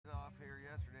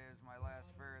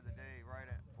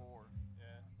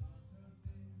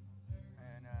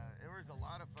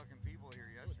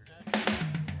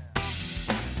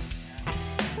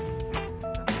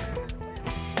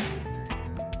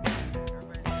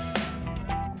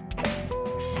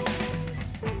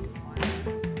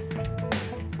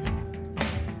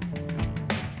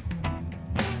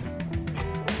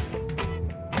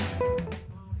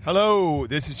Hello,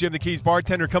 this is Jim the Keys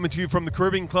bartender coming to you from the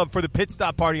Caribbean Club for the Pit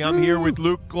Stop Party. I'm here with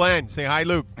Luke Glenn. Say hi,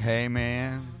 Luke. Hey,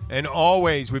 man. And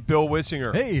always with Bill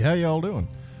Wissinger. Hey, how y'all doing?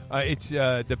 It's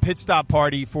the Pit Stop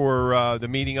Party for the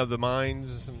meeting of the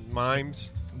mimes.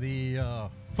 The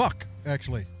fuck,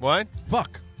 actually. What?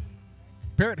 Fuck.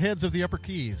 Parrot Heads of the Upper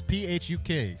Keys,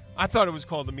 PHUK. I thought it was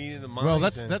called the meeting of the mimes. Well,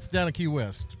 that's down in Key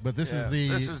West, but this is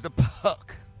the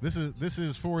puck. This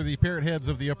is for the Parrot Heads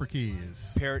of the Upper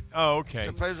Keys. Parrot. Oh, okay.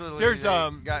 Supposedly, there's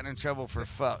gotten in trouble for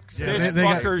fucks. Yeah, there's they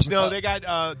fuckers. got, they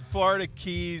got Florida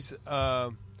Keys,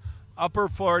 Upper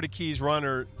Florida Keys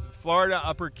Florida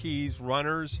Upper Keys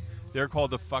runners. They're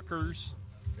called the fuckers.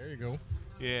 There you go.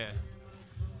 Yeah.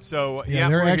 So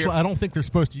they're actually. I don't think they're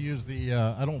supposed to use the.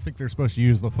 I don't think they're supposed to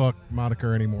use the fuck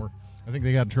moniker anymore. I think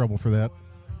they got in trouble for that.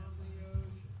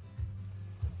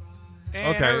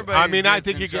 And okay. I mean, I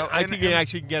think you can. I think you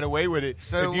actually can get away with it.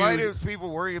 So why do people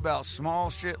worry about small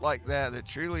shit like that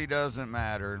truly doesn't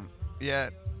matter?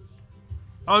 Yet.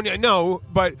 Oh no,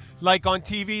 but like on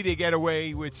TV, they get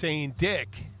away with saying "dick"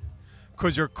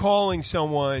 because they're calling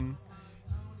someone.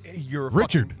 You're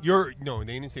Richard. No,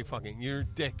 they didn't say fucking. You're a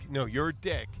dick. No, you're a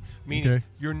dick. Meaning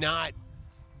you're not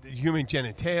the human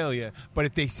genitalia. But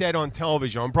if they said on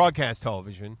television, on broadcast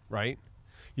television, right?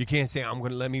 You can't say I'm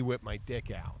going to let me whip my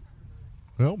dick out.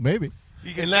 Well, maybe.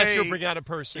 Unless you bring out a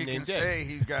person named Dick. You can say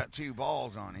he's got two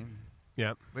balls on him.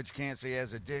 Yep. But you can't say he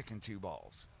has a dick and two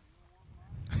balls.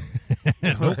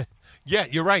 Yeah,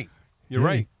 you're right. You're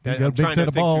right. He's got a big set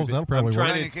of balls. That'll probably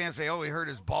work. You can't say, he hurt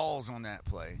his balls on that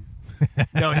play.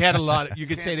 No, he had a lot of. You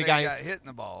could say the guy got hit in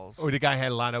the balls. Or the guy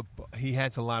had a lot of. He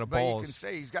has a lot of balls. But you can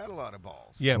say he's got a lot of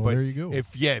balls. Yeah, well, but there you go.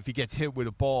 If he gets hit with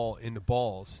a ball in the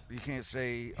balls, you can't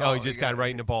say. He just got right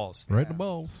in the balls. Right in the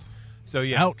balls. So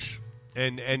yeah. Ouch.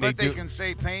 And but they can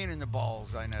say pain in the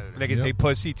balls. I know. They can say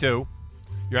pussy too.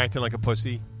 You're acting like a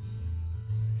pussy.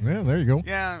 Yeah, there you go.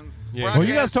 Yeah. Well,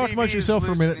 you guys talk amongst yourself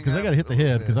for a minute because I got to hit the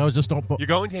head because I was just on. You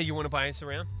going? Hey, you want to buy us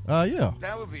around? Yeah.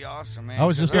 That would be awesome, man. I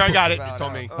was just. I got it. It's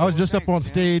on me. I was just up on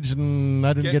stage and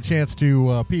I didn't get a chance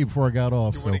to pee before I got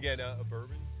off. You want to get a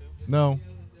bourbon too? No.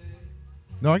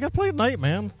 No, I got to play tonight,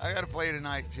 man. I got to play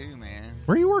tonight too, man.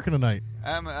 Where are you working tonight?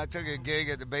 I took a gig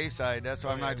at the Bayside. That's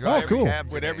why I'm not driving. Oh, cool. Cab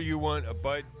today. Whatever you want, a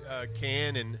Bud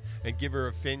can and give her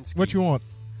a Finsky. What you want?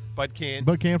 Bud can.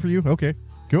 Bud can for you? Okay.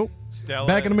 Cool. Stella.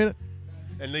 Back in a minute.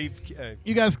 And leave.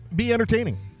 You guys be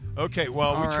entertaining. Okay,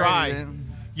 well, we right, try.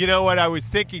 Then. You know what I was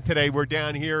thinking today? We're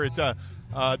down here. It's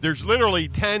there's literally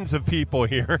tens of people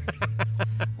here.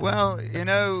 Well,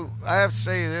 I have to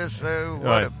say this, though.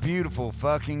 What a beautiful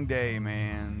fucking day,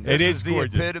 man. This is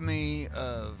gorgeous. The epitome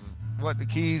of what the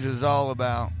Keys is all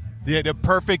about. Yeah, the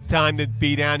perfect time to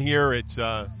be down here. It's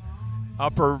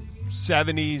upper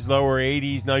 70s, lower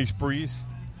 80s, nice breeze.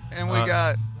 And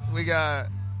we got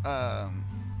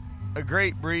a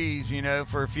great breeze,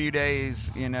 for a few days,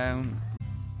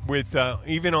 With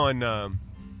even on,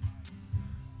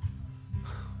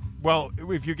 well,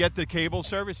 if you get the cable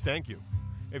service, thank you.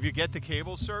 If you get the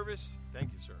cable service, thank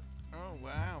you, sir. Oh,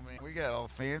 wow, man. We got all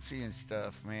fancy and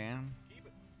stuff, man.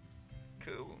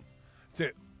 Cool. So,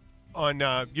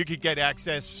 you could get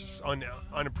access on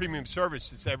a premium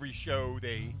service. It's every show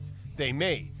they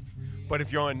made. But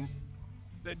if you're on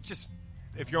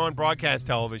broadcast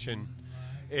television,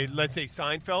 let's say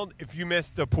Seinfeld, if you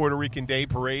missed the Puerto Rican Day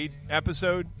Parade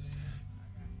episode,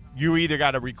 you either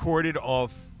got to record it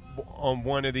off on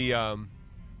one of the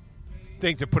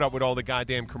things that put up with all the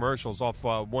goddamn commercials off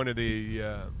one of the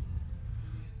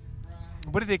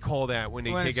what do they call that when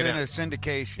they take it out? In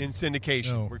syndication. In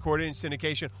syndication. Oh. Record it in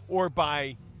syndication or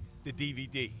buy the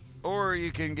DVD. Or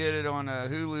you can get it on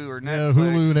Hulu or Netflix. Yeah,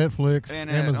 Hulu, Netflix, and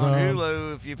Amazon. On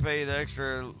Hulu, if you pay the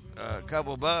extra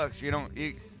couple bucks, you don't.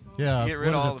 Yeah, get rid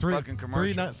of all the fucking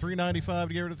commercials. $3.95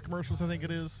 to get rid of the commercials. I think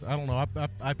it is. I don't know.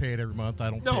 I pay it every month. I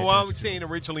don't. No, I was saying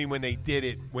originally when they did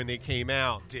it, when they came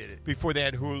out, before they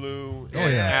had Hulu,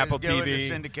 Apple TV,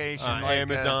 syndication,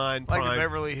 Amazon, like Prime. the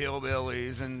Beverly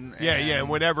Hillbillies, and and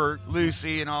whatever,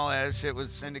 Lucy and all that shit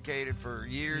was syndicated for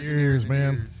years, years,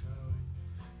 man.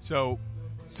 Years.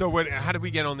 So what? How did we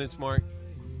get on this, Mark?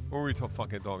 What were we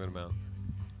fucking talking about?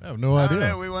 I have no I idea. don't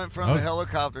know. We went from the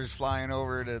helicopters flying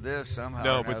over to this somehow.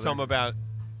 No, but some about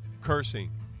cursing.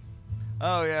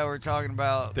 Oh yeah, we're talking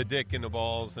about the dick and the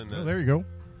balls and the. Oh, there you go.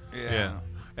 Yeah.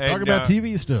 And, talk about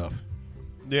TV stuff.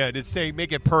 Yeah, to say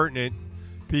make it pertinent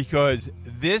because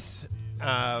this.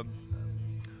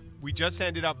 We just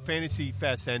ended up Fantasy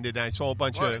Fest ended, and I saw a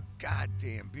bunch what of. A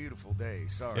goddamn beautiful day.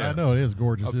 Sorry. Yeah, I know it is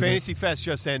gorgeous. Fantasy Fest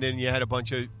just ended, and you had a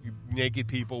bunch of naked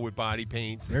people with body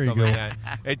paints and there stuff you go.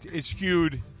 like that. It's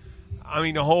skewed. I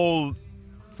mean, the whole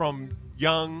from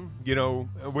young,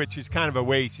 which is kind of a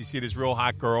waste. You see this real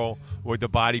hot girl with the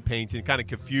body paint and kind of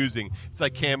confusing. It's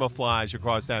like camouflage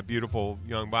across that beautiful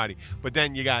young body. But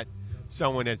then you got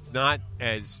someone that's not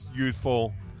as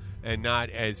youthful and not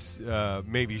as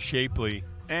maybe shapely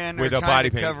And with they're a trying body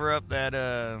to paint. cover up that,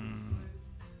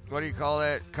 what do you call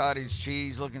that? Cottage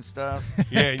cheese looking stuff.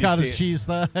 Yeah, you see Cottage it. cheese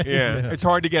thighs. Yeah, it's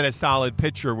hard to get a solid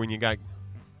picture when you got.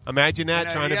 Imagine that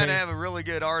You trying to got to paint. have a really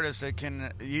good artist that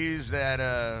can use that,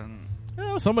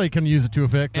 Well, somebody can use it to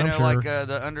effect, I'm sure. like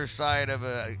the underside of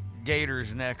a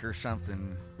gator's neck or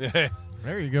something.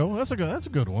 There you go. That's a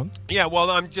good one. Yeah, well,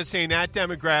 I'm just saying that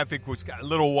demographic was a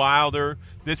little wilder.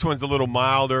 This one's a little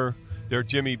milder. There are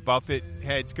Jimmy Buffett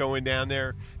heads going down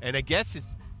there, and it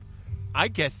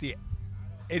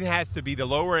has to be the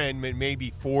lower end,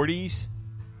 maybe 40s.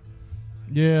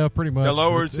 Yeah, pretty much. The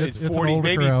lower It's is an 40, older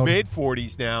maybe crowd. mid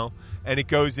 40s now, and it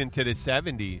goes into the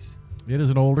 70s. It is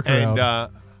an older crowd.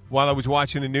 And while I was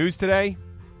watching the news today,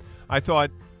 I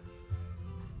thought,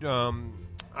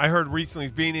 I heard recently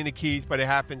it's being in the Keys, but it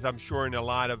happens, I'm sure, in a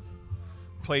lot of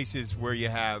places where you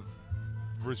have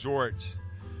resorts.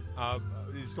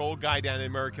 This old guy down at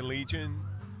American Legion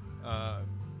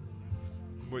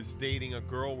was dating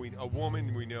a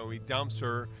woman we know. He dumps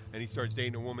her, and he starts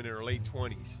dating a woman in her late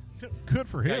 20s. Good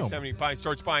for Guy him. 75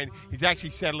 starts buying. He's actually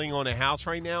settling on a house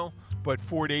right now, but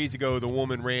 4 days ago the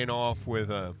woman ran off with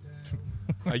a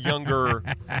younger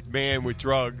man with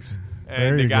drugs, There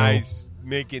and the you go. guy's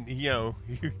making.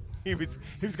 He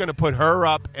was going to put her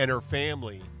up and her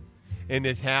family in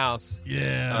this house,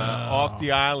 off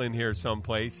the island here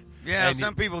someplace. Yeah, And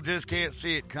some people just can't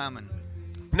see it coming.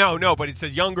 No, but it's a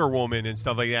younger woman and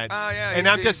stuff like that. Oh, yeah, and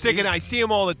he's- I'm just thinking, he's- I see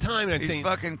him all the time, and I'm he's saying,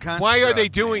 fucking cunt why are they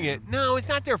struck, doing man. it? No, it's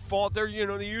not their fault. They're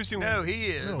they're using. No, he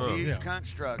is. Oh, He's yeah.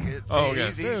 construct. It's, Oh, yeah.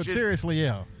 he's Dude, should- seriously,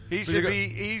 yeah. He But should you be.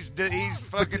 He's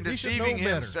fucking he should know deceiving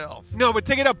better. himself. No, but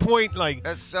to get a point, like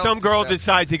That's some girl self-deception.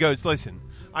 decides, he goes, listen,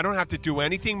 I don't have to do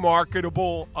anything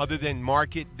marketable other than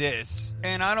market this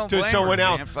And I don't to blame someone her,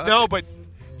 else. man. Fuck No, it. but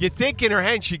you think in her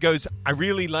head, she goes, I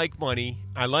really like money.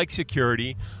 I like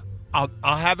security. I'll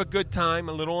have a good time,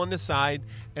 a little on the side,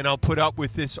 and I'll put up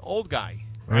with this old guy.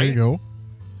 There Right? you go.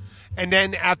 And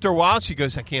then after a while, she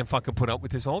goes, I can't fucking put up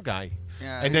with this old guy.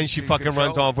 Yeah, And then he's she in fucking runs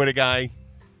control. off with a guy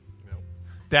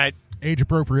that Age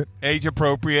appropriate. age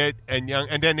appropriate and young,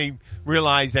 and then they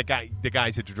realize the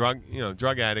guy's a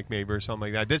drug addict maybe or something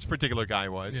like that. This particular guy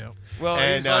was. Yeah. Well,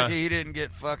 And, he's lucky he didn't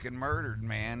get fucking murdered,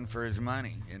 man, for his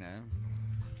money.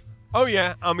 Oh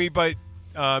yeah, I mean, but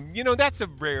that's a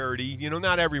rarity.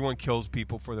 Not everyone kills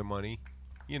people for their money.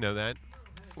 You know that.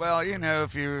 Well,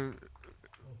 if you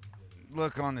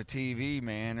look on the TV,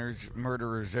 man, there's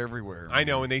murderers everywhere. I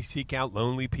know, and they seek out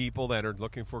lonely people that are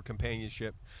looking for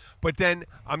companionship. But then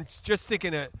I'm just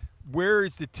thinking, where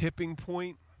is the tipping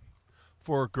point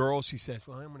for a girl? She says,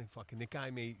 "Well, I'm gonna fucking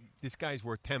this guy's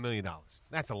worth $10 million.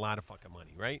 That's a lot of fucking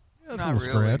money, right? That's Not a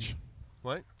little really. scratch.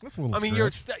 What? That's a little I mean,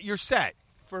 scratch. you're set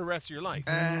for the rest of your life.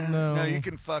 No, No. you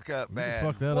can fuck up You bad.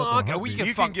 can fuck that Well, up. in a okay, we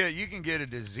heartbeat. can You can get a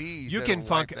disease. You that'll can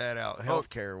wipe fuck- that out oh.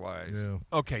 healthcare wise. Yeah.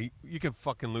 Okay, you can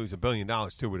fucking lose $1 billion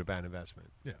too with a bad investment.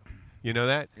 Yeah. You know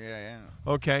that? Yeah.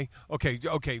 Okay.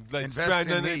 Let's Invest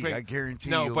in me. but- I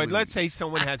guarantee No, you'll but lose. let's say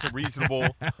someone has a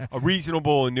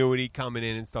reasonable annuity coming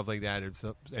in and stuff like that,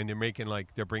 and they're making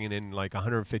they're bringing in like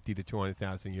 150 to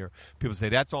 200,000 a year. People say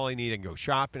that's all I need. I can go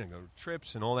shopping, and go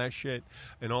trips, and all that shit,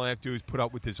 and all I have to do is put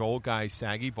up with this old guy's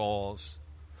saggy balls,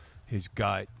 his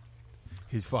gut,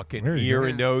 his fucking There you ear go.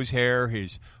 and nose hair,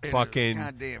 his And fucking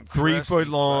goddamn 3 crusty foot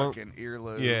long, fucking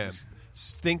earlobes. yeah,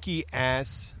 stinky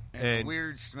ass. And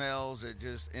weird smells that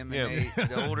just emanate.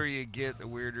 The older you get, the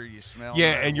weirder you smell. no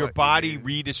yeah, matter and your what you body do.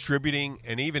 redistributing,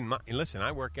 and even listen,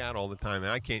 I work out all the time,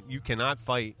 and you cannot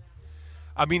fight.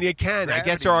 I mean, they can. I guess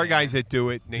Gravity, there are man. guys that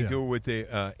do it. And they Yeah. do it with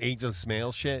the ageless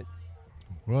male shit.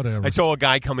 Whatever. I saw a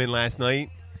guy come in last night,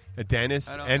 a dentist,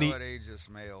 I don't and know he what ageless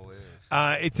male is.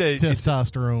 it's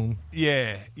Testosterone.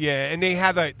 yeah, and they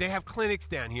have clinics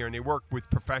down here, and they work with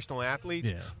professional athletes.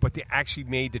 Yeah. But they actually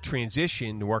made the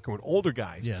transition to working with older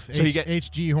guys. Yes. So you get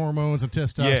HG hormones and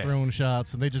testosterone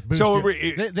shots, and they just boost So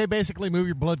you. They basically move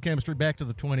your blood chemistry back to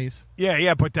the 20s.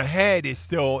 yeah, but the head is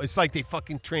still. It's like they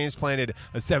fucking transplanted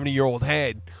a 70-year-old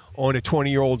head on a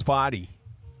 20-year-old's body.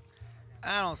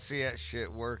 I don't see that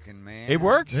shit working, man. It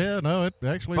works. Yeah, no, it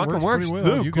actually Fucking works works.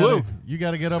 pretty well. Luke. You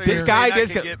got to get up So there. you're This guy saying I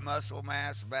does can get- get muscle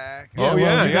mass back. Oh, well,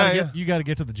 yeah, you gotta yeah. You got to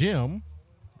get to the gym.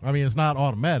 I mean, it's not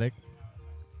automatic.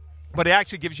 But it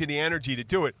actually gives you the energy to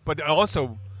do it. But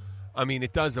also, I mean,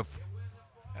 it does.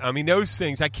 Those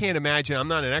things, I can't imagine. I'm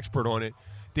not an expert on it.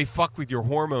 They fuck with your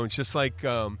hormones just like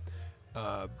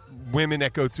women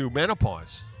that go through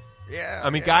menopause. Yeah. I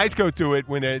mean, guys go through it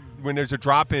when there's a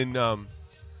drop in.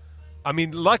 I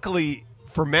mean, luckily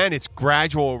for men, it's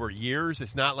gradual over years.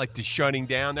 It's not like the shutting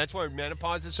down. That's why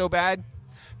menopause is so bad,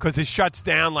 because it shuts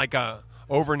down like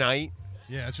overnight.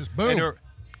 Yeah, it's just boom.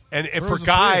 And There for was a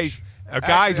guys, switch.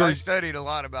 guys Actually, are. I studied a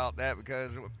lot about that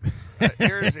because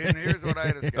here's what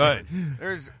I discovered.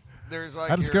 There's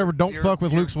like I discovered don't fuck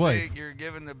with Luke's wife. You're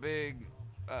given the big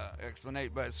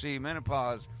explanation, but see,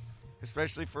 menopause,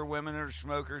 especially for women that are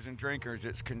smokers and drinkers,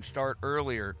 it can start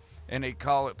earlier, and they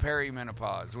call it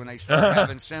perimenopause when they start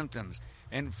having symptoms.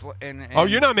 And Oh,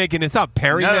 you're not making this up.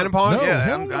 Perimenopause? No. Yeah,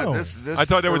 hell no. this I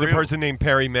thought there was for a real. person named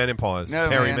perimenopause. No,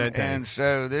 man. Perimente. And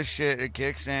so this shit, it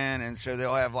kicks in, and so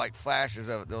they'll have like flashes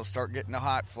of it. They'll start getting the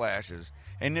hot flashes.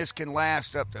 And this can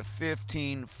last up to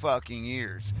 15 fucking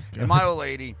years. And my old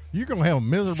lady, You're gonna have a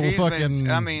miserable she's fucking.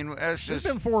 been, I mean, that's it's just,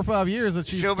 been 4 or 5 years that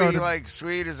she's she'll started. be like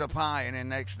sweet as a pie, and then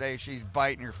next day she's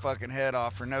biting your fucking head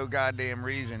off for no goddamn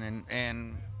reason,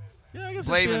 and Yeah, I guess it's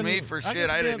blaming been- me for I shit guess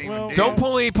I it's didn't been- even well, do. Don't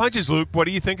pull any punches, Luke. What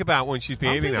do you think about when she's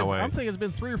behaving that way? I'm thinking it's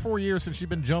been 3 or 4 years since she's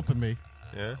been jumping me.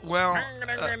 Yeah. well,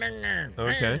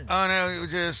 Okay. oh no, it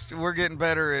was just we're getting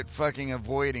better at fucking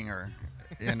avoiding her,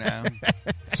 you know.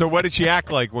 So what did she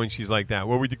act like when she's like that?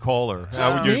 What would you call her?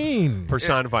 How would you Mean.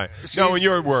 personify it? She's- No, in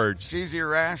your words. She's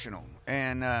irrational,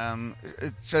 and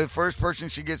so the first person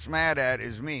she gets mad at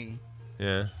is me.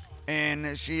 Yeah.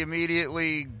 And she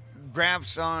immediately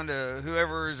grabs onto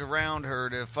whoever is around her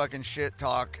to fucking shit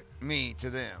talk me to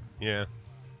them. Yeah.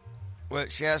 Well,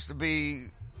 she has to be,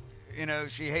 you know,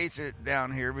 she hates it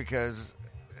down here because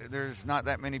there's not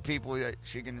that many people that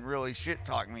she can really shit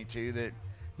talk me to that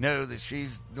know that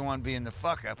she's the one being the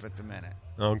fuck up at the minute.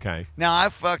 Okay. Now,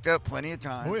 I've fucked up plenty of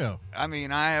times. Oh, yeah. I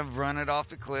mean, I have run it off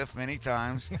the cliff many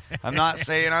times. I'm not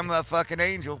saying I'm a fucking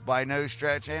angel. By no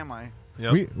stretch am I.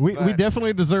 Yep. We But-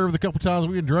 definitely deserved the couple times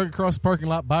we been drug across the parking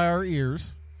lot by our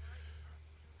ears.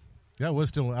 That was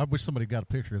still. I wish somebody got a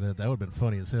picture of that. That would have been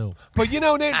funny as hell. But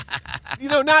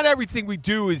not everything we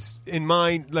do is in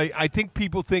mind. Like I think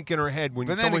people think in her head when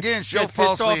But then someone again, she'll gets pissed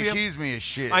off falsely you. accuse me of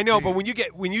shit. I know, too. but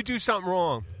when you do something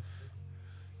wrong,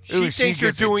 Ooh, she she thinks you're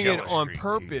gets a doing it jealous on streak,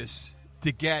 purpose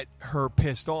to get her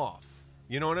pissed off.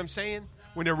 You know what I'm saying?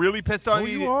 When they're really pissed off, Oh,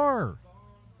 you are.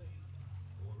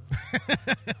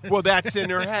 well, that's in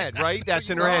her head, right? That's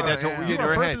in her head. That's what we yeah. get You in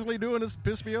are her head. purposely doing this to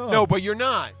piss me off. No, but you're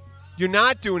not. You're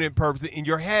not doing it purposely. In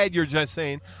your head, you're just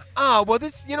saying, "Oh, well,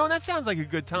 this, that sounds like a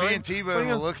good time." Me and What T-Bone are you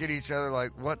will gonna- look at each other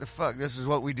like, "What the fuck? This is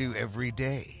what we do every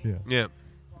day." Yeah. Yeah.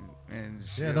 And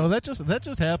Yeah, no, that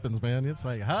just happens, man. It's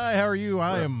like, hi, how are you?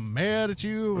 I am mad at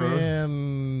you,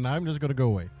 and I'm just going to go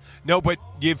away. No, but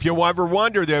if you ever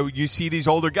wonder, though, you see these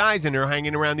older guys and they're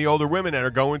hanging around the older women that are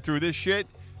going through this shit,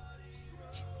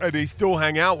 and they still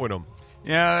hang out with them.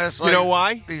 yeah, that's You like know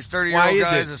why? these Why 30-year-old is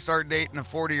guys it? that start dating a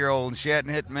 40-year-old and she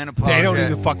hadn't hit menopause. They don't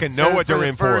yet. even fucking know So what they're for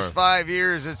in the for. first 5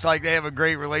 years, it's like they have a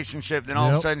great relationship. Then all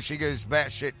of a Yep. sudden, she goes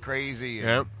batshit crazy. And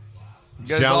Yeah.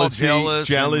 goes all jealous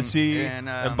jealousy, and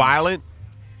violent.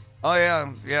 Oh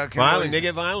yeah, yeah. can Violent. really- They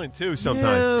get violent too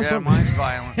sometimes. Yeah, mine's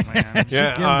violent, man.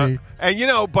 Yeah, can be.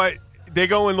 and but they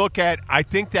go and look at. I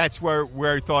think that's where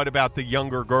I thought about the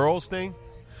younger girls thing.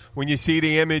 When you see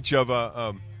the image of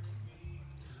a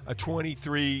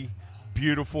 23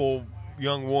 beautiful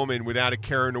young woman without a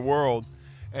care in the world,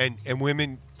 and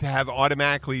women to have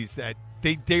automatically that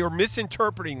they are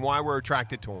misinterpreting why we're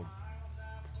attracted to them.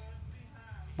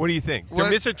 What do you think? They're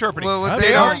What- misinterpreting. well, what they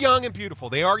they are don't- young and beautiful.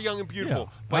 They are young and beautiful,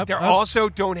 Yeah. but they I've- also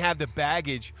don't have the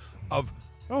baggage of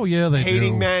Oh, yeah, they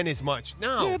hating do. men as much.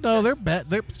 No, Yeah, no, they're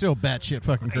still batshit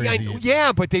fucking crazy.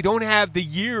 yeah, but they don't have the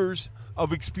years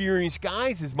of experienced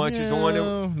guys as much as the one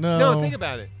who. No. Think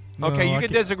about it. No, Okay, you I can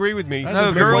can't- disagree with me. I No,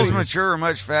 just make girls waves. mature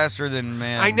much faster than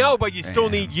men. I know, but you still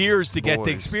and need years to get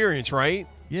the boys. experience, right?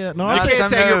 Yeah, no, You I Not can't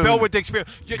some say you're no. built with the experience.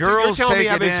 You're Girls telling me take you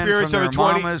have it in experience from of a their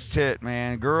 20. mama's tit,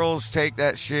 man. Girls take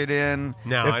that shit in.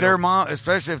 No, if I their don't. mom,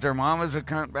 especially if their mama's a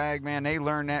cunt bag, man, they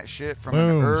learn that shit from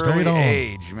Boom, an early straight on.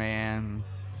 age, man.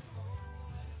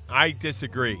 I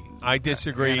disagree.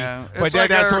 You know, but it's like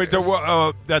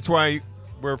that's why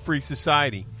we're a free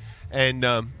society, and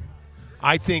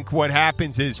I think what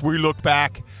happens is we look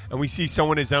back and we see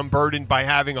someone is unburdened by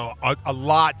having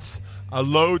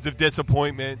loads of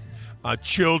disappointment,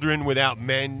 children without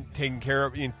men taking care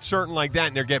of, and certain like that,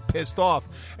 and they get pissed off.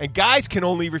 And guys can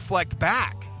only reflect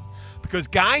back because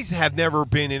guys have never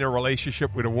been in a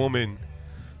relationship with a woman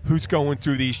who's going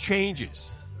through these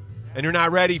changes, and they're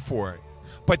not ready for it.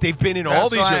 But they've been in all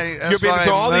That's these. why- You've that's been why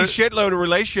through all mo- these shitload of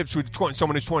relationships with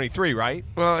someone who's 23, right?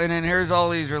 Well, and then here's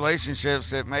all these relationships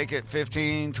that make it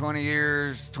 15, 20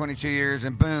 years, 22 years,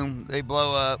 and boom, they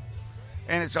blow up.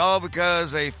 And it's all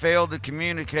because they failed to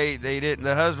communicate.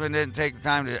 The husband didn't take the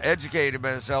time to educate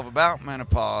himself about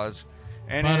menopause.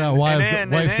 And Find then, out why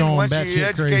and wife's then going once you batshit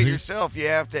educate crazy. yourself, you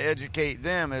have to educate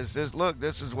them. As this, look,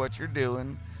 this is what you're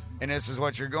doing, and this is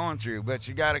what you're going through. But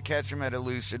you got to catch them at a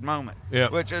lucid moment,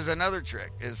 which is another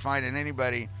trick, is finding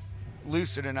anybody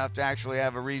lucid enough to actually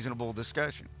have a reasonable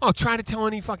discussion. Oh, try to tell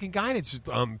any fucking guy that's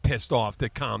pissed off to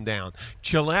calm down,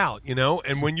 chill out, you know.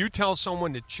 And when you tell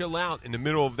someone to chill out in the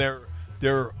middle of their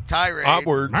tirade,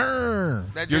 outward,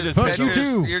 You're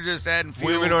just adding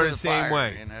fuel women to are the the same fire,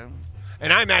 way. you know.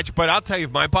 And I imagine, but I'll tell you,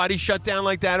 if my body shut down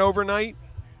like that overnight,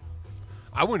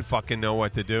 I wouldn't fucking know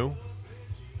what to do.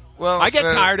 Well, I get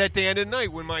tired at the end of the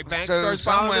night when my back starts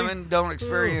some bothering me. women don't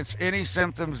experience any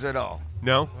symptoms at all.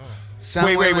 No. Some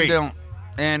Wait. women don't.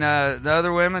 And the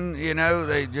other women, you know,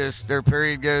 they just, their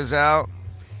period goes out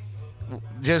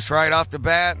just right off the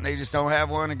bat, and they just don't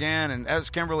have one again. And that's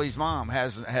Kimberly's mom,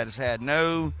 has had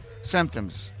no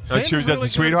symptoms. She was just a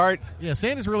sweetheart? Yeah,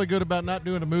 Sandy's really good about not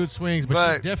doing the mood swings,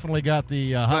 but she's definitely got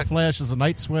the hot flashes and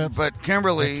night sweats. But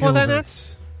Kimberly... Well, then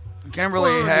that's...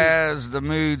 Kimberly has the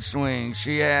mood swings.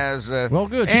 She has... well,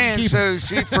 good. And so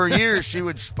she, for years, she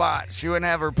would spot. She wouldn't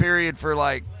have her period for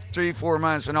like 3-4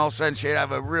 months, and all of a sudden she'd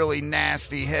have a really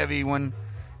nasty, heavy one,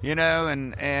 you know,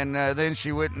 and then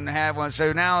she wouldn't have one.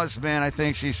 So now it's been, I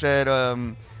think she said,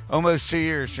 almost 2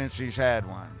 years since she's had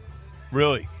one.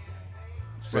 Really?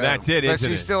 So, well, that's it, but isn't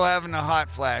she's it? still having the hot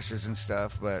flashes and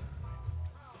stuff, but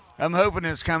I'm hoping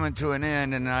it's coming to an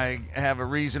end and I have a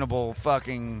reasonable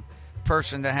fucking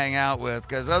person to hang out with,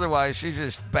 because otherwise she's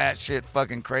just batshit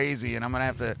fucking crazy, and I'm going to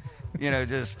have to, you know,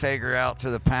 just take her out to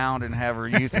the pound and have her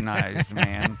euthanized,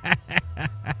 man.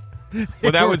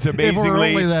 Well, that was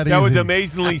amazingly that was easy.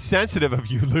 amazingly sensitive of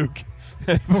you, Luke.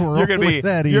 We're You're gonna only be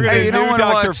that you're easy. gonna Hey, be you don't new want to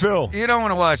Dr. watch. Phil. You don't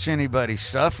want to watch anybody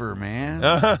suffer, man.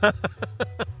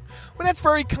 Well, that's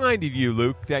very kind of you,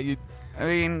 Luke. That you. I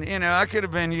mean, you know, I could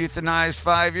have been euthanized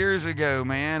 5 years ago,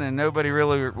 man, and nobody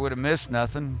really would have missed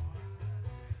nothing.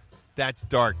 That's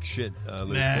dark shit, Luke.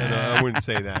 Nah. No, I wouldn't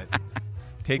say that.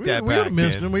 Take that we back. would have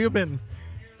missed man. him. We would have been,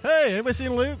 hey, anybody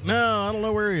seen Luke? No, I don't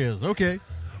know where he is. Okay.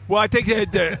 Well, I think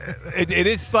that it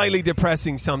is slightly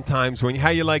depressing sometimes. How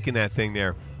you liking that thing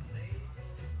there?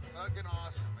 Fucking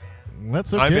awesome, man.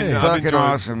 That's I've okay. been Fucking enjoying-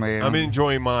 awesome, man. I'm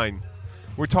enjoying mine.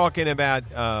 We're talking about.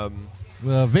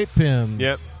 The vape pens.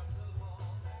 Yep.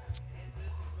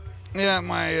 Yeah,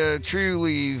 my True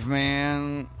Leave,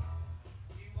 man.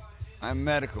 I'm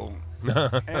medical.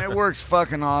 And it works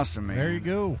fucking awesome, man. There you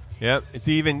go. Yep. It's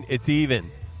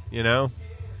even. You know.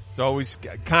 It's always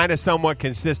kind of somewhat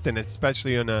consistent,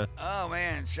 especially on a. Oh,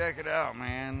 man, check it out,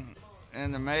 man.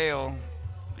 In the mail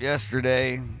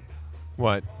yesterday,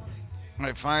 What?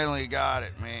 I finally got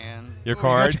it, man. Your You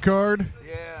card? got your card?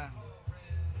 Yeah.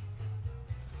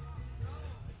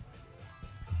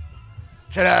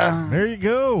 Ta-da! There you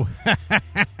go.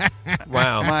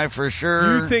 Wow. Am I for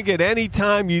sure? You think at any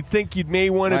time you think you may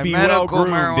want to My be well medical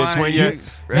groomed. It's marijuana when you.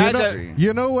 use That's registry. a-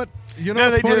 You know what? You know No,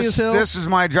 what's they funny just, as hell? this is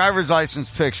my driver's license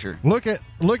picture. Look at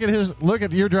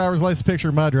your driver's license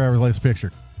picture, my driver's license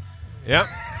picture. Yep.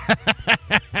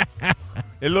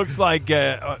 It looks like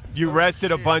you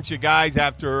arrested a bunch of guys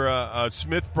after a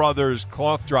Smith Brothers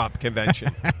cough drop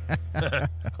convention.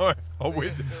 Or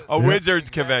a Wizards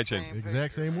convention.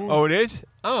 Exact same one. Oh, it is?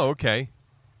 Oh, okay.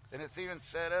 And it's even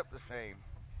set up the same.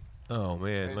 Oh,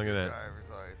 man. Look at that. Driver's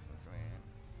license,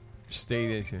 man.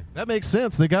 State. That makes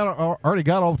sense. They already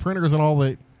got all the printers and all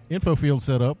the info fields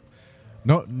set up.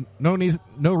 No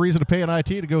reason to pay an IT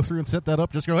to go through and set that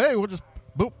up. Just go, hey, we'll just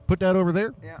boom, put that over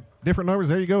there. Yeah. Different numbers.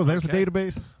 There you go. There's Okay. the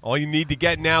database. All you need to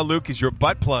get now, Luke, is your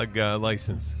butt plug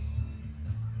license.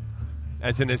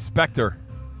 As an inspector.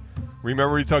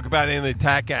 Remember we talked about it in the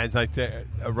attack ads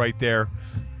right there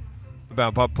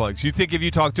about butt plugs. You think if you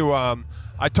talk to,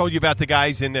 I told you about the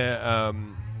guys in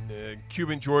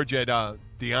Cuban Georgia at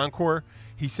the Encore.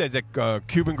 He said that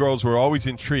Cuban girls were always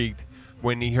intrigued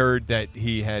when he heard that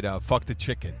he had fucked a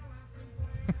chicken.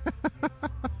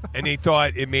 And they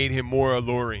thought it made him more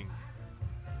alluring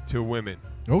to women.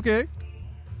 Okay.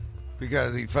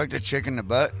 Because he fucked a chick in the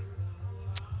butt?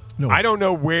 No, I don't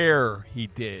know where he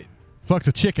did. fucked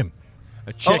a chicken.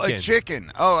 A chicken. Oh, a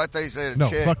chicken. Oh, I thought you said a No,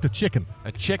 chick. fucked a chicken.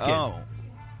 A chicken. Oh,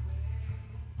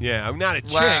 Yeah, I'm not a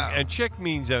chick. Wow. And chick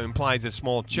means implies a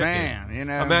small chicken. Man, you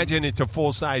know. Imagine it's a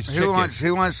full-size chicken.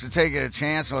 who wants to take a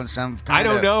chance on some kind I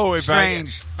don't of know if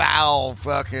strange, foul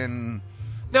fucking...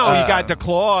 No, you got the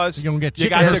claws. You're gonna get you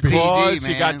chicken got the herpes. claws.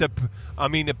 PD, You got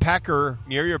man. the pecker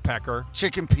near your pecker.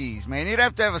 chicken peas, man. You'd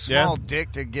have to have a small Yeah.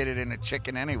 dick to get it in a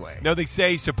chicken anyway. No, they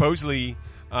say supposedly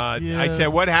Yeah. I said,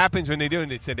 what happens when they do?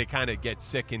 And they said they kind of get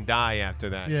sick and die after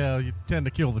that. Yeah, you tend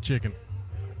to kill the chicken.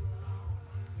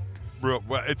 Well,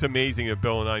 it's amazing that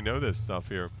Bill and I know this stuff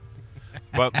here.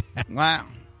 But Wow.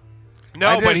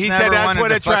 no, but he said never that's wanted what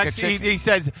to fuck a attracts. chicken. He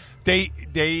says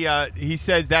he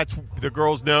says that's the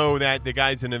girls know that the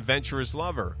guy's an adventurous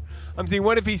lover. I'm saying,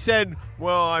 what if he said,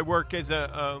 "Well, I work as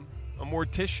a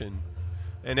mortician,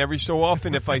 and every so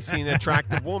often, if I see an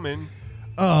attractive woman,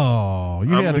 Oh,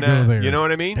 you I'm had to gonna-" go there. You know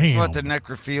what I mean? Damn. What, the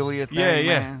necrophilia thing? Yeah,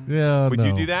 yeah. Man? Yeah, Would no.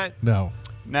 you do that? No.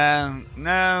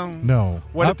 No.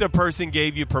 What if the person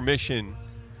gave you permission?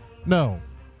 No.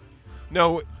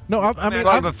 No, I mean,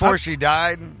 Well, before she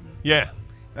died. yeah.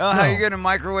 Well, how No. you gonna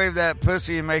microwave that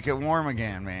pussy and make it warm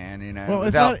again, man? You know. well, it's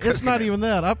without not. It's cooking not it. even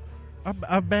that.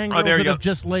 I've banged girls there you that have go.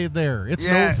 just laid there. It's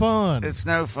Yeah, no fun. It's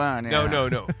no fun. Yeah.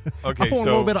 No. I Okay, want so a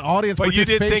little bit of audience but you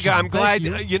didn't think. participation. I'm glad.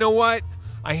 Thank You know what?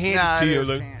 I hand Nah, it to I you, just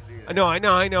Luke. can't do that.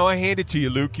 I know. I hand it to you,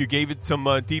 Luke. You gave it some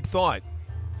deep thought.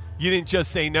 You didn't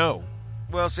just say no.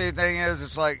 Well, see, the thing is,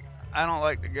 it's like I don't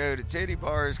like to go to titty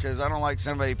bars because I don't like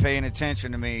somebody paying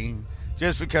attention to me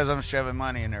just because I'm shoving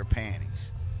money in their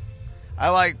panties. I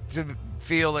like to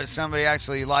feel that somebody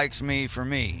actually likes me for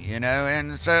me, you know.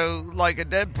 And so, like a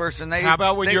dead person, they How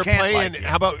about when they you're can't playing? like it.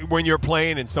 How about when you're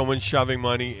playing and someone's shoving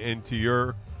money into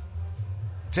your?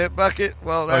 Tip bucket?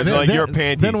 Well, Or is that's it like your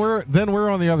panties? Then we're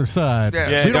on the other side. Yeah.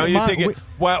 Yeah, we don't don't you mind, think? we,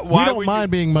 Why we don't would mind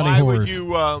you, being money why whores. Would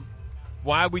you,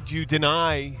 why would you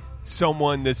deny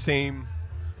someone the same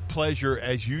pleasure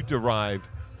as you derive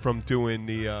from doing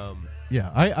the?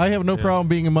 Yeah, I have no problem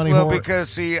being a money well, whore. because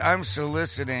see, I'm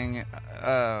soliciting,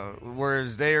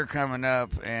 whereas they are coming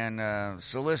up and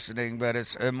soliciting, but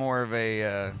it's more of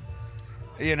a,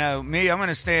 you know, me. I'm going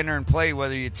to stand there and play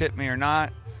whether you tip me or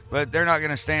not. But they're not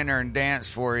going to stand there and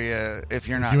dance for you if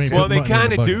you're not. You ain't tipped. Well, they Put money in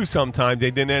kind the of bucket. do sometimes.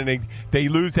 They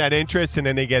lose that interest, and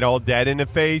then they get all dead in the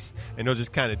face, and they'll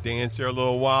just kind of dance there a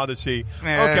little while to see.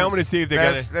 Yeah, Okay, I'm going to see if they're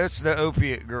going to. That's the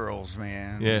opiate girls,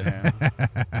 man. Yeah.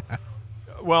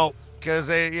 Well, Because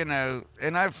they, you know,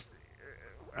 and I've.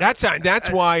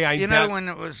 that's why I. You know, when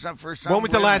it was for some. when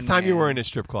was the last women, time you man, were in a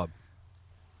strip club?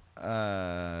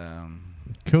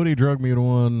 Cody drugged me to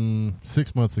one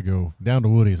 6 months ago down to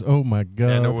Woody's. Oh my god!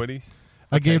 And the Woodies.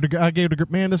 I gave the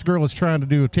man. This girl is trying to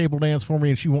do a table dance for me,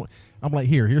 and she won't. I'm like,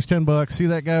 here's $10. See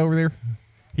that guy over there?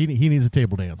 He needs a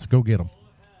table dance. Go get him.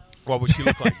 What would she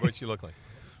look like? What'd she look like?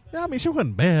 Yeah, I mean, she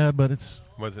wasn't bad, but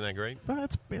Wasn't that great?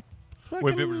 it's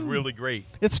What if it was really great?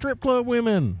 It's strip club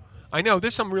women. I know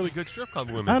there's some really good strip club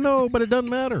women. I know, but it doesn't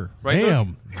matter. Right,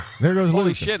 Damn. There goes Holy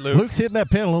Luke. shit, Luke. Luke's hitting that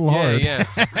pen a little hard. Yeah.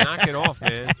 Knock it off,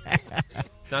 man.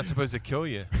 It's not supposed to kill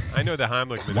you. I know the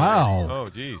Heimlich maneuver. Wow. Oh,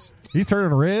 jeez. He's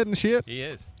turning red and shit. He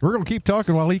is. We're going to keep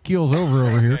talking while he keels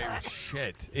over here. Hey,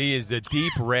 shit. He is the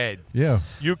deep red. Yeah.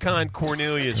 Yukon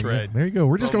Cornelius red. There you go.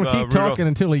 We're just From, going to keep Rudolph. talking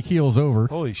until he keels over.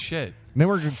 Holy shit. And then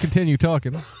we're going to continue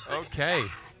talking. Okay.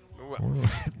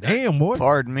 Damn, boy.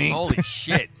 Pardon me. Holy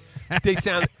shit. They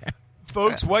sound...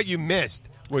 Folks, what you missed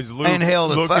was Luke I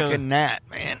inhaled a looking- fucking gnat,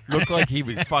 man. Looked like he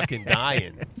was fucking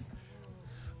dying.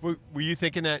 Were you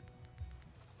thinking that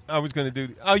I was going to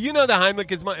do... Oh, you know the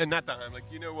Heimlich is... Not the Heimlich.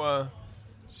 You know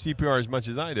CPR as much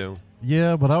as I do.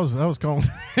 Yeah, but I was calling.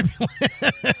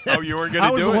 Oh, you weren't going I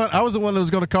to was do the it? one. I was the one that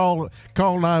was going to call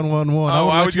 911. Oh,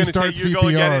 I I was was going going to to say start you're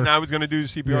going to get it, and CPR. I was going to do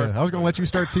CPR. Yeah, I was going to let you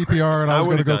start CPR, and I was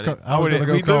going to would've go. done it. I was going to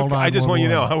go Luke, call 911. I just want you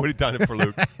to know, I would have done it for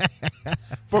Luke.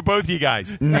 For both you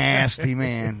guys. Nasty,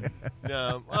 man.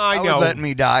 No, I I would know. let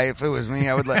me die. If it was me,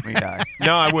 I would let me die.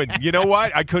 No, I wouldn't. You know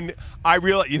what? I couldn't. I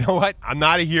realize. You know what? I'm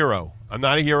not a hero.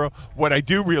 What I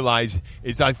do realize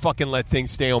is I fucking let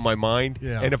things stay on my mind.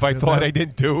 Yeah. And if I Is thought that- I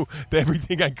didn't do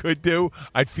everything I could do,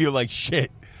 I'd feel like shit.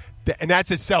 And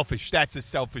that's a selfish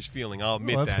feeling. I'll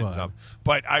admit Well, that's that. fine.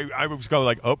 But I was going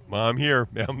like, oh, I'm here.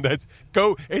 That's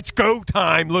go. It's go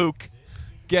time, Luke.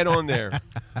 Get on there.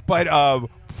 But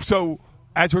so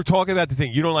as we're talking about the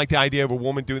thing, you don't like the idea of a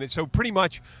woman doing it. So pretty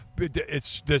much,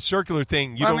 it's the circular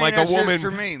thing. You I don't mean, like a that's just woman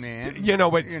for me, man. You know,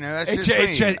 but You know, that's it's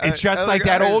just me. it's just Other like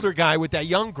that guys- older guy with that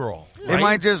young girl. It right?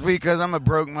 might just be because I'm a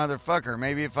broke motherfucker.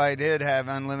 Maybe if I did have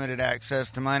unlimited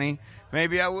access to money,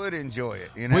 maybe I would enjoy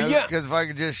it. You know, Well, yeah. because if I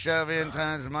could just shove in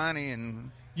tons of money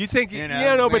and You think, you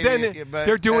know, but then maybe- but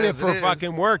they're doing it as for it is-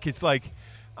 fucking work. It's like,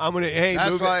 I'm going to, hey,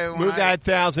 That's move, why when move I- that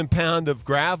 1,000-pound of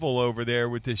gravel over there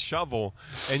with this shovel.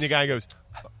 And the guy goes,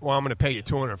 well, I'm going to pay you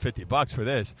 $250 for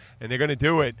this. And they're going to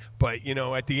do it. But, you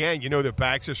know, at the end, you know, their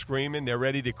backs are screaming. They're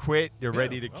ready to quit. They're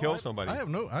ready to kill somebody. I have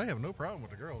no problem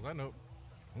with the girls. I known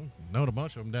a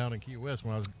bunch of them down in Key West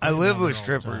when I was. I live down with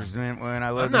there all the strippers time. when I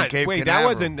I'm lived in not, Cape wait,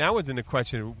 Canaveral. that wasn't a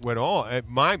question at all.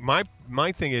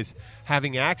 My thing is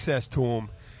having access to them.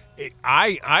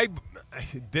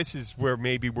 this is where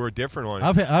maybe we're different on it.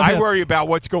 I've I had- worry about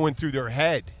what's going through their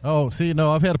head. Oh, see,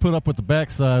 no, I've had to put up with the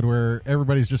backside where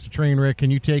everybody's just a train wreck. Can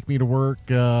you take me to work?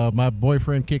 My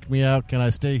boyfriend kicked me out. Can I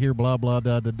stay here? Blah, blah,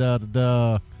 da, da, da, da,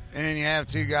 da. And then you have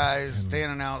two guys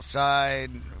standing outside,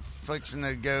 fixing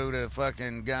to go to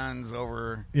fucking guns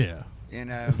over. Yeah. You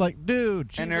know, It's like,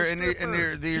 dude, she's and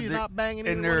she's not banging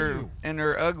and either one of you.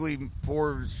 they're ugly,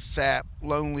 poor sap,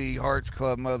 lonely Hearts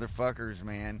Club motherfuckers,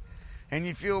 man. And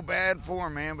you feel bad for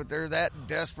them, man, but they're that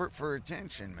desperate for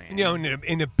attention, man. You know,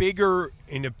 in the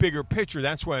bigger picture,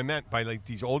 that's what I meant by like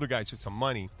these older guys with some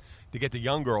money to get the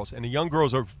young girls, and the young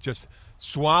girls are just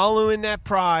swallowing that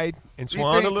pride and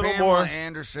swallowing a little Pamela more.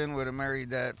 Anderson would have married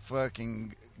that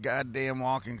fucking goddamn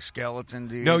walking skeleton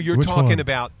dude. No, you're Which talking one?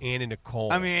 about Anna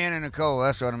Nicole. I mean Anna Nicole.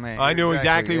 That's what I meant. I knew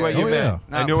exactly what you Oh, meant.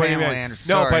 yeah. I Not knew what you Pamela meant. Anderson.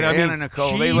 No, Sorry, but I mean, Anna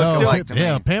Nicole. They she's look still- alike to me.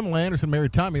 Yeah, Pamela Anderson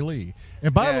married Tommy Lee.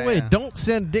 And by Yeah, the way, yeah. don't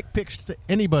send dick pics to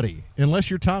anybody unless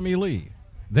you're Tommy Lee.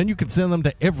 Then you can send them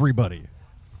to everybody.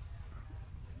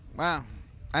 Wow,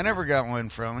 I never got one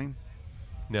from him.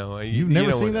 No, You've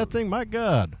never seen that thing? My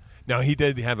God. No, he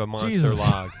did have a monster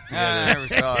Jesus. log. I never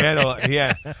saw He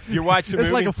had it. you watch the It's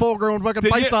movie. like a full-grown fucking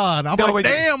Did you- python. I'm No, like, but-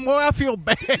 damn, boy, I feel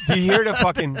bad. Do you hear the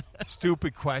fucking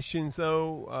stupid questions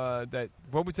though? That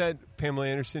what was that? Pamela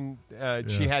Anderson.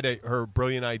 She had her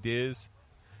brilliant ideas,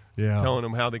 Yeah. telling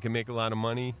them how they can make a lot of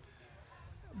money.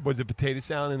 Was it potato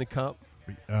salad in a cup?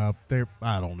 I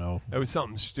don't know. It was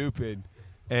something stupid,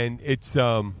 and it's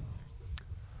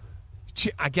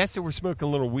I guess they were smoking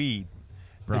a little weed.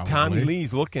 And Tommy Probably.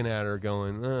 Lee's looking at her,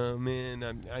 going, "Oh man,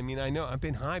 I mean, I know I've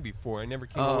been high before. I never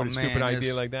came up Oh, with a man, stupid this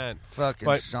idea like that." Fucking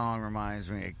But- song reminds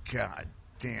me of God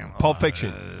damn. Pulp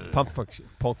Fiction, Pulp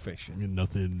Fiction.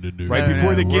 Nothing to do. Right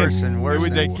before the worse Gimp. and worse. It was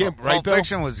the than- Gimp, right, Pulp Bill?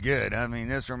 Fiction was good. I mean,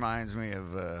 this reminds me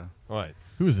of. What?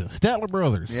 Who is this? Statler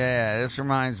Brothers. Yeah, this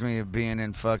reminds me of being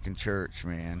in fucking church,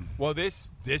 man. Well,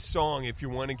 this song, if you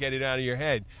want to get it out of your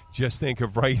head, just think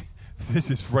of right.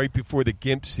 This is right before the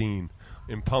Gimp scene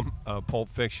in Pulp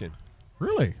Fiction.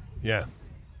 Really? Yeah.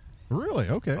 Really?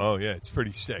 Okay. Oh yeah, it's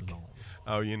pretty sick.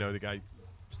 Oh, you know the guy's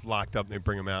locked up and they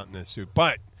bring him out in a suit.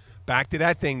 But back to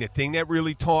that thing. The thing that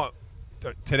really taught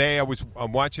today.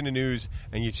 I'm watching the news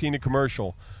and you've seen the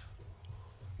commercial.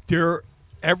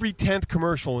 Every 10th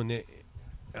commercial in the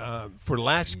for the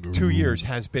last 2 years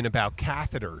has been about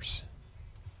catheters.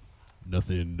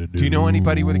 Nothing to do. Do you know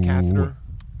anybody with a catheter?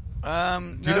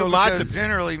 Do you know lots of-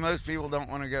 generally most people don't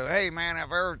want to go. Hey man, I've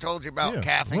ever told you about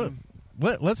cathing.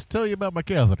 Let's tell you about my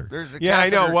catheter. There's a Yeah, I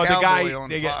know. catheter Well, the cowboy guy- on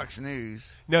they get- Fox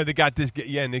News. No, they got this.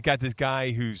 Yeah, and they got this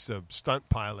guy who's a stunt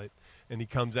pilot, and he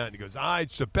comes out and he goes,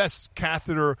 it's the best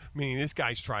catheter. Meaning this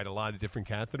guy's tried a lot of different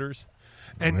catheters,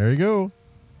 and There you go.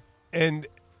 and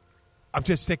I'm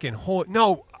just thinking,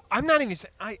 no, I'm not even.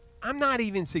 I'm not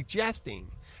even suggesting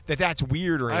that that's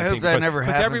weird or I anything. hope that never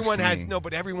because happens everyone to has me. no,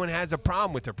 but everyone has a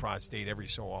problem with their prostate every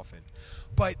so often.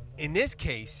 But in this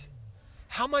case,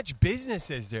 how much business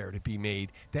is there to be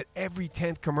made that every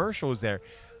 10th commercial is there?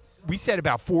 We said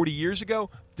about 40 years ago,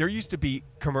 there used to be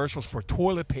commercials for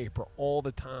toilet paper all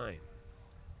the time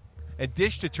and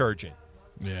dish detergent.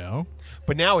 Yeah.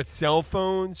 But now it's cell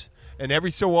phones and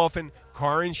every so often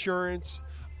car insurance,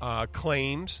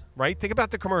 claims, right? Think about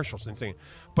the commercials and saying,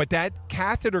 but that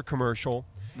catheter commercial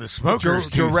The smoker's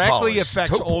directly tooth polish.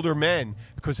 affects older men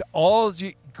because all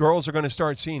the girls are going to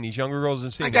start seeing, these younger girls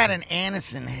are seeing. I got an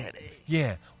Anacin headache.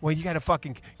 Yeah. Well, you got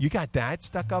that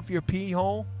stuck up your pee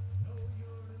hole?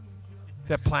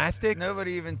 That plastic?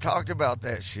 Nobody even talked about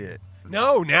that shit.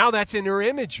 No, now that's in their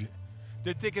image.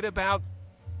 They're thinking about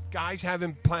guys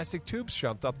having plastic tubes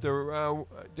shoved up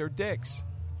their dicks.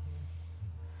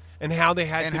 And how they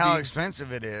had And to how be,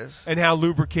 expensive it is. and how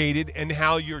lubricated, and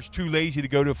how you're too lazy to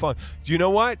go to a phone. Do you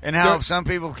know what? And how if some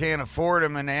people can't afford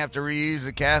them and they have to reuse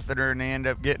the catheter and they end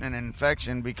up getting an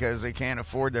infection because they can't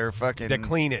afford their fucking... They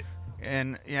clean it.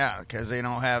 And, yeah, because they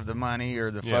don't have the money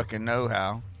or the fucking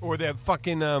know-how. Or the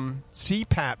fucking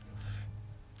CPAP.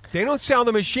 They don't sell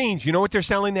the machines. You know what they're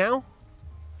selling now?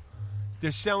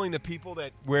 They're selling the people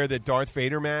that wear the Darth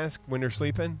Vader mask when they're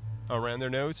sleeping around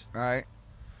their nose. Right?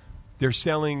 They're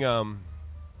selling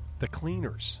the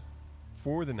cleaners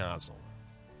for the nozzle.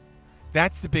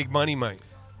 That's the big money, Mike.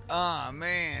 Oh,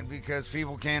 man, because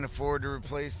people can't afford to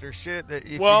replace their shit. That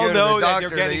if Well, you go to no, the that doctor,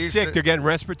 they're getting they used sick. to- They're getting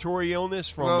respiratory illness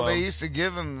from. Well, they used to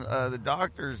give them, the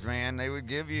doctors, man, they would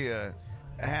give you a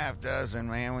half dozen,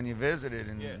 man, when you visited.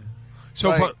 And Yeah. So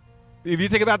Like- if you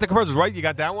think about the commercials, right? You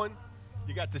got that one.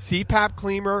 You got the CPAP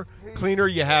cleaner.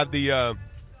 You have the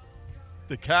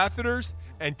catheters,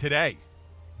 and today,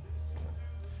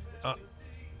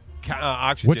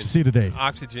 oxygen. What you see today?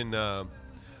 Oxygen.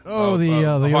 Oh, the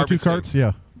O2 harvesting. carts?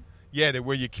 Yeah. Yeah,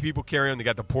 where people carry them. They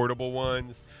got the portable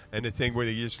ones, and the thing where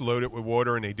they just load it with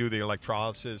water, and they do the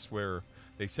electrolysis where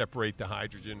they separate the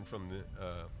hydrogen from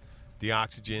the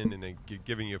oxygen, and they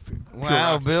giving you.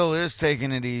 Wow, oxygen. Bill is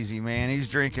taking it easy, man. He's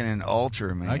drinking an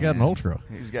Ultra, man. I got an Ultra.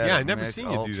 He's got. Yeah, a I never Mick seen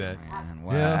you do Ultra, that. Man.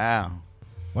 Wow. Yeah.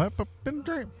 Well, I've been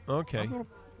drinking. Okay,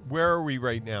 where are we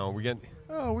right now? We got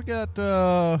We got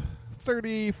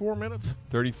 34 minutes.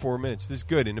 34 minutes. This is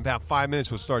good. In about 5 minutes,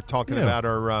 we'll start talking Yeah. about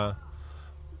our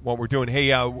what we're doing.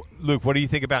 Hey, Luke, what do you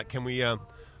think about? Can we?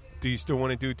 Do you still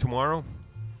want to do tomorrow?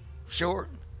 Sure.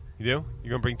 You do?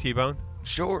 You're gonna bring T-Bone?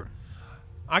 Sure.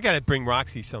 I gotta bring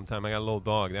Roxy sometime. I got a little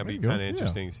dog. That'd There be you go. kind of Yeah.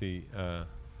 interesting to see. You How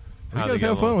they guys get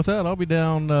have fun along. with that. I'll be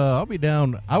down.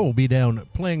 I will be down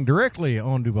playing directly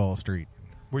on Duval Street.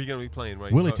 Where are you gonna be playing?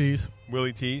 Right? Willie T's.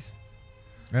 Willie T's.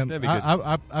 And That'd be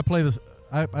good. I play this.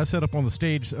 I set up on the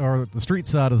stage or the street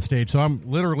side of the stage, so I'm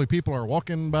literally people are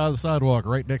walking by the sidewalk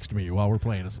right next to me while we're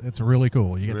playing. It's really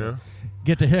cool. You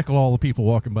get to heckle all the people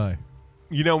walking by.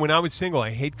 You know, when I was single,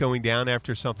 I hate going down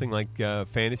after something like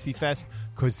Fantasy Fest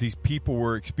because these people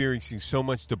were experiencing so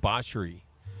much debauchery,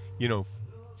 you know,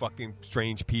 fucking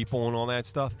strange people and all that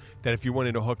stuff, that if you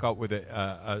wanted to hook up with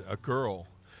a girl,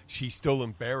 she's still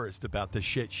embarrassed about the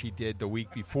shit she did the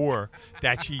week before,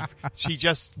 that she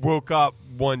just woke up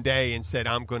one day and said,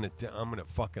 I'm gonna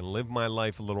fucking live my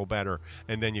life a little better.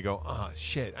 And then you go,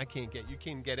 shit, you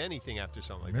can't get anything after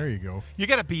something like There that. you go. You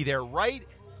got to be there right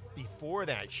before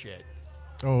that shit.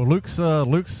 Oh, Luke's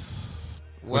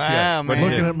Wow, What man. do you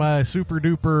looking do? at my super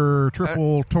duper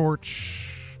triple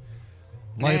torch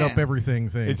light up Man. everything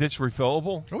thing. Is this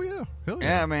refillable? Oh yeah, hell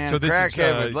Yeah, man. So this is,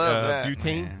 Crackhead would love that.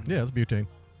 butane? Man. Yeah, it's butane.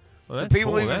 Well, Do that's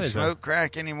people cool. even That is smoke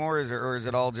crack anymore, or is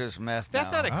it all just meth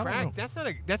That's now? not a I don't crack. know. That's not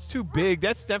a. That's too big.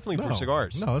 That's definitely for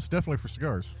cigars. No, it's definitely for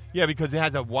cigars. Yeah, because it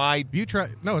has a wide. You try.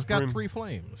 No, it's got Brim. 3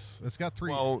 flames. It's got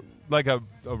 3. Well, like a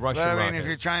Russian But I mean, rocket. if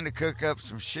you're trying to cook up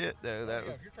some shit, though, that Yeah,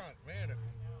 would, if you're trying, man,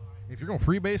 if you're going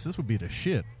freebase, this would be the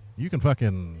shit. You can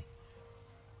fucking,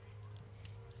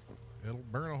 it'll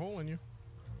burn a hole in you.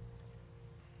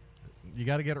 You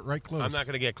got to get it right close. I'm not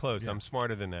going to get close. Yeah. I'm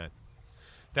smarter than that.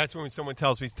 That's when someone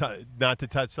tells me not to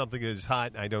touch something that's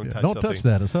hot. I don't touch Don't something. touch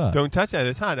that. It's hot. Don't touch that.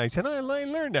 It's hot. I said I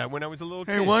learned that when I was a little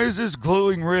kid. hey, why is this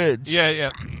glowing red? Yeah.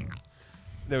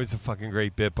 There was a fucking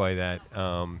great bit by that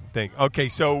thing. Okay,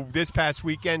 so this past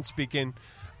weekend, speaking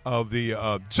of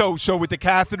the so with the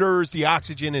catheters, the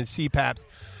oxygen, and CPAPs,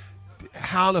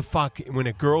 how the fuck when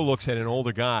a girl looks at an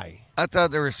older guy? I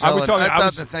thought they were I selling. was talking- I I thought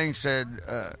was- the thing said.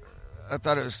 I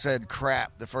thought it said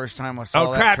crap the first time I saw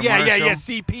Oh that crap! Yeah, commercial.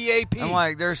 CPAP. I'm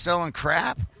like, they're selling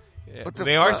crap. Yeah, what the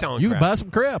they are fuck? selling. You crap. can buy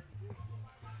some crap.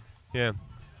 Yeah.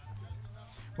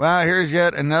 Wow, here's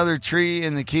yet another tree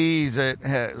in the Keys that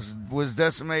was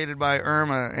decimated by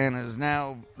Irma, and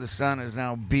the sun has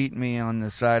now beat me on the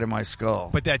side of my skull.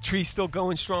 But that tree's still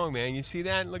going strong, man. You see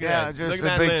that? Look yeah, at that. Look just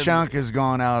at a that big limb. chunk has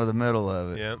gone out of the middle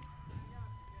of it. Yeah.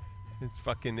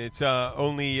 It's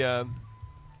only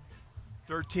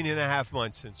 13 and a half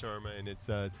months since Irma, and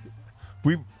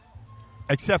we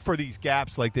except for these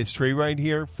gaps like this tree right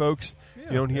here, folks. Yeah,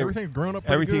 you don't hear everything's grown up.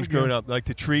 pretty Everything's good again. grown up. Like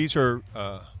the trees are,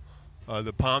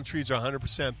 the palm trees are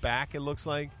 100% back. It looks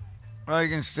like. Well, you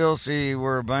can still see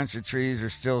where a bunch of trees are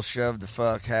still shoved the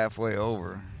fuck halfway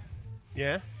over.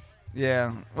 Yeah.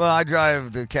 Yeah. Well, I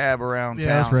drive the cab around Yeah,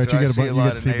 town, that's right. so You I get a see bu- a you lot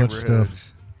get to of see a bunch of stuff.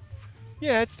 neighborhoods.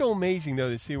 Yeah, it's still amazing though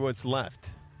to see what's left.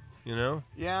 You know.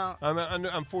 Yeah.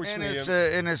 Unfortunately,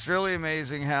 And it's really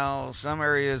amazing how some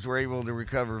areas were able to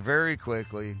recover very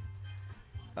quickly.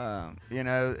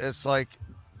 It's like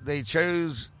they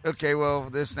chose, okay, well,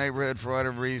 this neighborhood, for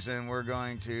whatever reason, we're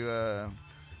going to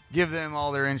give them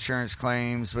all their insurance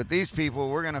claims, but these people,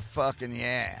 we're going to fuck in the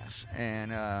ass.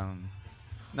 And I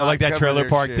like that cover trailer their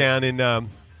park shit. down in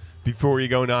before you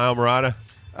go into Almirada.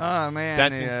 Oh, man.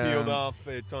 That's been sealed off.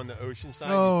 It's on the ocean side.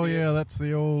 Oh You see it? yeah, that's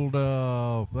the old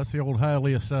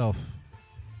Hialeah South.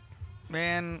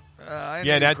 Man, I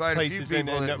Yeah, knew that quite a place few has been.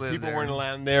 people that live People there. weren't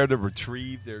allowed there to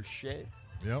retrieve their shit.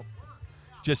 Yep.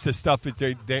 Just the stuff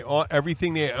that they all,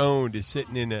 everything they owned is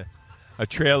sitting in a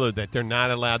trailer that they're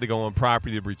not allowed to go on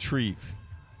property to retrieve.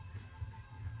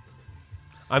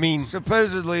 I mean,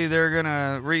 Supposedly they're going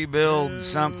to rebuild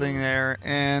something there,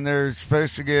 and they're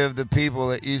supposed to give the people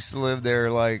that used to live there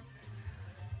like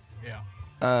Yeah.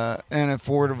 an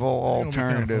affordable That'll be kinda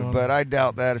alternative. fun. But I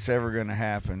doubt that it's ever going to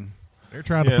happen. They're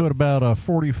trying Yeah. to put about a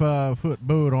 45-foot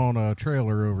boat on a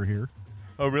trailer over here.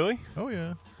 oh really? Oh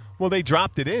yeah. Well, they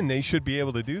dropped it in. They should be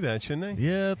able to do that, shouldn't they?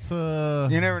 Yeah, it's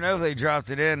You never know if they dropped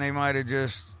it in. They might have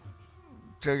just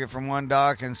took it from one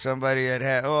dock, and somebody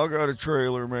had, oh, I got a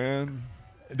trailer, man.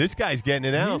 This guy's getting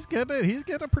it out. He's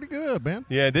getting it pretty good, man.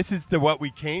 Yeah, this is what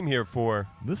we came here for.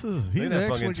 He's that actually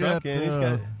fucking truck, got.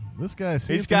 man. This guy.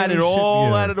 He's got it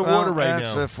all out of the water right that's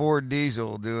now. That's a Ford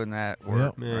diesel doing that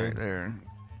work Yep. right there.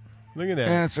 Look at that.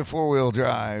 And it's a 4-wheel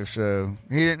drive, so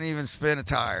he didn't even spin a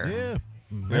tire. Yeah.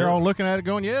 They're all looking at it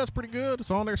going, yeah, it's pretty good.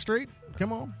 It's on there straight.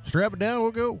 Come on. Strap it down.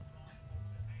 We'll go.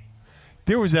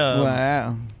 There was a.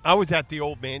 Wow. I was at the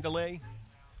old Mandalay.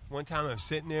 One time I was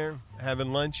sitting there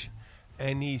having lunch,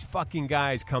 and these fucking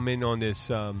guys come in on this.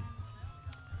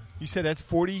 You said that's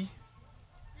 40?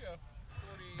 Yeah,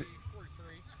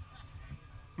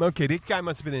 43. Okay, this guy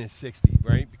must have been in his 60,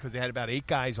 right? Because they had about 8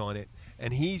 guys on it,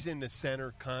 and he's in the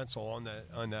center console on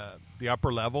the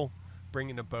upper level,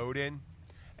 bringing the boat in,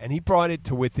 and he brought it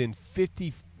to within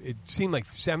 50. It seemed like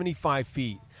 75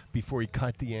 feet before he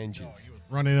cut the engines.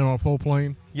 Running in on a full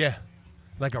plane. Yeah,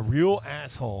 like a real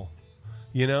asshole.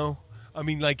 You know, I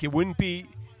mean, like it wouldn't be.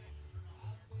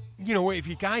 You know, if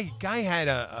your guy had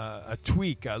a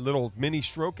tweak, a little mini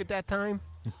stroke at that time,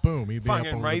 boom, he'd be up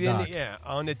fucking on right the dock.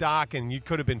 on the dock, and you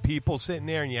could have been people sitting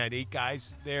there, and you had 8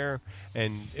 guys there,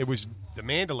 and it was the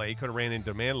Mandalay. Could have ran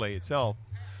into Mandalay itself,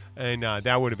 and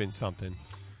that would have been something.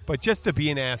 But just to be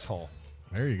an asshole.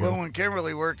 There you go. Well, when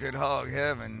Kimberly worked at Hog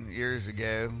Heaven years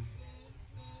ago,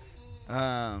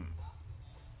 all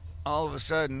of a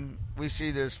sudden we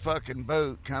see this fucking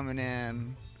boat coming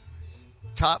in,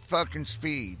 top fucking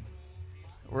speed.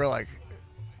 We're like,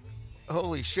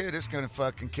 holy shit, it's gonna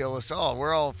fucking kill us all.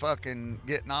 We're all fucking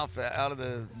getting off out of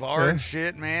the bar and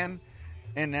shit, man.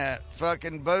 And that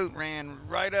fucking boat ran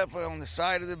right up on the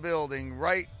side of the building,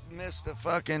 right missed the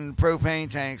fucking propane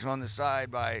tanks on the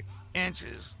side by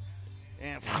inches.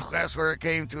 And that's where it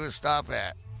came to a stop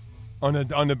at. On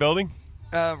the building?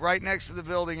 Right next to the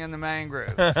building in the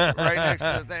mangroves. Right next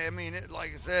to the thing. I mean,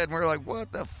 like I said, we're like,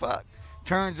 what the fuck?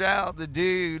 Turns out the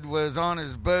dude was on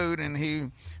his boat, and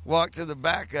he walked to the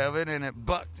back of it, and it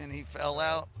bucked, and he fell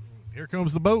out. Here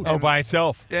comes the boat. Oh, by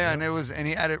itself. Yeah, and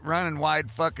he had it running wide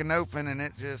fucking open, and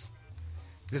it just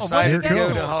decided to here it go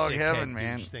goes. to Hog Dickhead Heaven,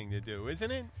 man. thing to do,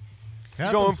 isn't it?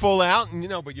 Happens. Going full out, and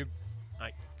but you.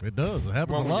 It does. It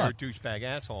happens Well, a when you're a lot. douchebag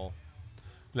asshole,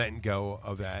 letting go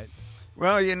of that.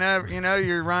 Well,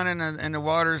 you're running and the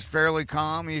water's fairly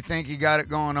calm. You think you got it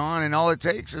going on, and all it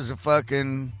takes is a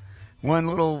fucking one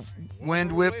little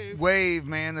wind whip wave,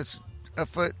 man, that's a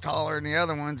foot taller than the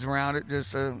other ones around it.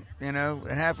 Just it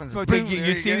happens. But Boom,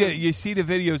 you see the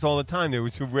videos all the time. There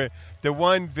was the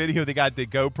one video they got the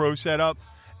GoPro set up,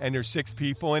 and there's 6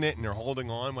 people in it, and they're holding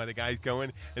on while the guy's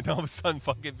going, and all of a sudden,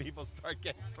 fucking people start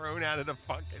getting thrown out of the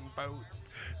fucking boat.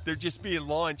 They're just being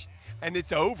launched, and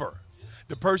it's over.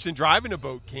 The person driving the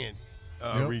boat can't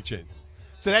reach it.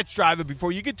 So that's driving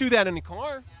before you could do that in a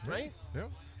car, right? Yeah.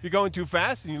 If you're going too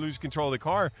fast and you lose control of the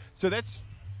car, so that's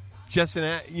just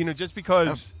just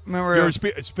because your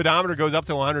speedometer goes up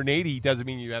to 180 doesn't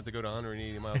mean you have to go to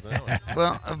 180 miles an hour.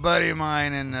 Well, a buddy of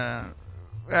mine, and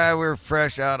we're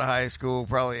fresh out of high school,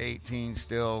 probably 18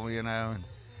 still,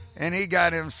 and he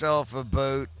got himself a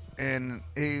boat, and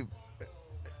he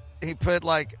put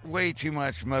like way too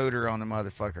much motor on the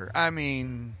motherfucker. I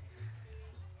mean,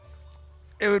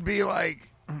 it would be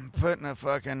like putting a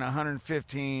fucking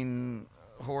 115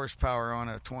 horsepower on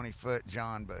a 20-foot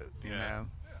John boat, you know?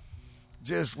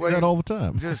 Just See that all the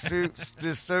time.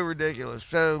 just so ridiculous.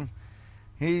 So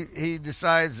he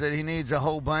decides that he needs a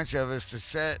whole bunch of us to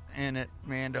set in it,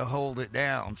 man, to hold it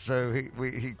down. So he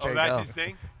takes off. That's his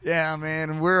thing? Yeah,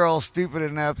 man, and we're all stupid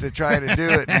enough to try to do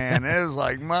it, man. It was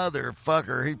like,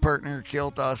 motherfucker, he partner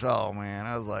killed us all, man.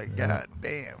 I was like, God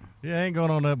damn. Yeah, I ain't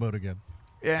going on that boat again.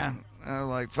 Yeah, I was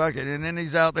like, fuck it. And then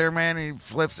he's out there, man, and he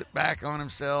flips it back on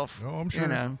himself. Oh, I'm sure.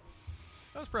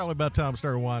 That's probably about time to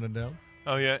start winding down.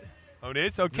 Oh, yeah. Oh, it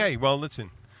is? Okay. Well, listen.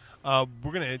 We're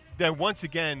going to then once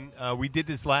again, we did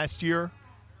this last year.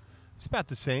 It's about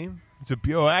the same. It's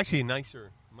actually much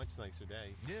nicer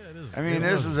day. Yeah, it is. I mean,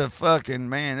 this is a fucking,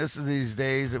 man, this is these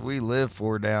days that we live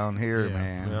for down here,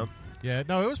 man. Yep. Yeah,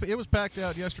 no, it was packed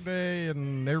out yesterday,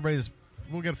 and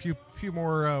we'll get a few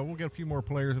more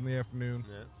players in the afternoon.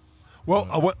 Yeah.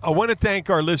 Well, I want to thank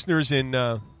our listeners in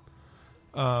all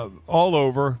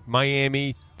over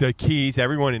Miami, the Keys,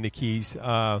 everyone in the Keys.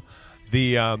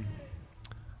 We've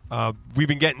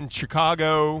been getting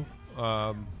Chicago,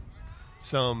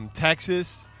 some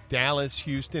Texas, Dallas,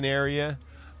 Houston area.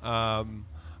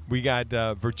 We got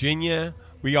Virginia.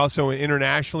 We also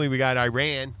internationally we got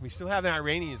Iran. We still have the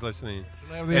Iranians listening.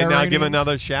 And I'll give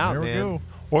another shout, there man.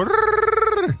 We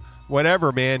go.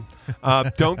 Whatever, man.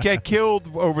 Don't get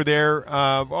killed over there.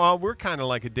 Well, we're kind of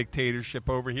like a dictatorship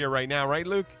over here right now, right,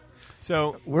 Luke?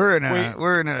 So we're in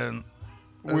a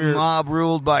mob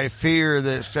ruled by fear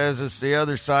that says it's the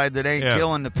other side that ain't Yeah.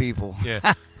 killing the people.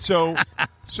 Yeah. So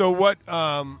what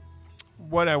I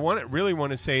really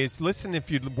want to say is, listen,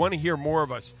 if you want to hear more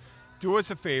of us, do us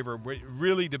a favor.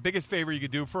 Really, the biggest favor you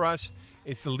could do for us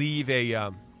is to leave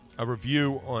a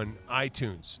review on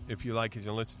iTunes if you like it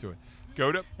and listen to it. Go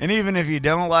to And even if you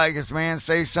don't like us, man,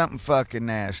 say something fucking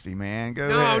nasty, man. Go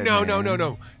ahead.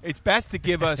 No. It's best to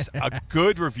give us a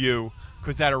good review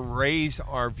because that'll raise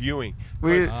our viewing.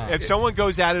 If someone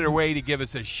goes out of their way to give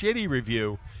us a shitty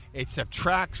review, it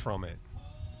subtracts from it.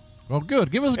 Well, good.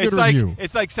 Give us a good It's review.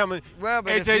 like someone. Well,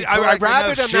 but I'd if you collect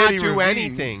rather enough them not shitty do reviews-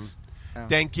 anything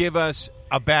than give us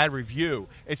a bad review.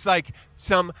 It's like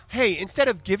hey, instead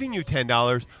of giving you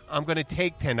 $10, I'm going to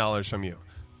take $10 from you.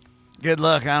 Good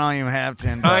luck. I don't even have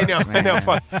 $10. I know,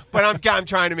 man. but I'm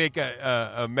trying to make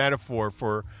a metaphor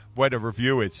for what a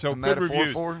review is. So A good metaphor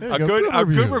reviews, for? There you a go, good good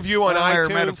reviews. review on Well, they're a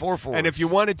iTunes, metaphor for and us. if you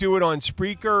want to do it on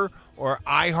Spreaker or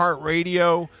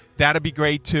iHeartRadio, that'd be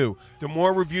great too. The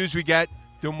more reviews we get,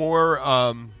 the more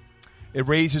it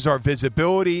raises our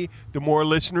visibility. The more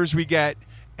listeners we get,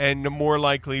 and the more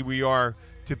likely we are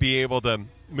to be able to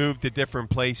move to different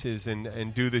places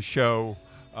and do the show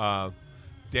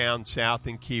down south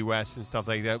in Key West and stuff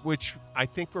like that, which I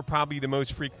think we're probably the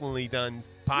most frequently done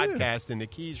podcast in the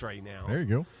Keys right now. There you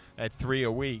go. At 3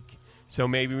 a week. So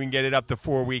maybe we can get it up to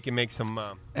 4 a week and make some...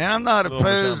 And I'm not Little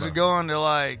opposed to Mazumba. going to,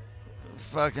 like,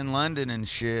 fucking London and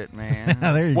shit, man.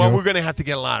 There you well, go. we're going to have to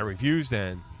get a lot of reviews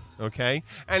then, okay?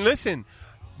 And listen,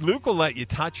 Luke will let you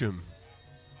touch him.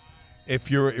 If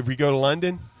we go to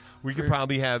London, we could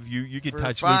probably have you could For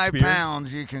touch Luke's £5, beard.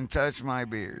 you can touch my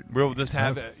beard. We'll just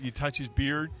have you touch his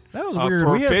beard. That was for weird.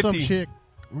 We had 50. some chick.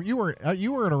 You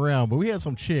weren't around, but we had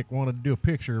some chick wanted to do a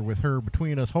picture with her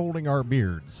between us holding our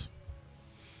beards.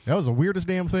 That was the weirdest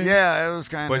damn thing. Yeah, it was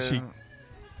kind Was of... she-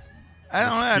 I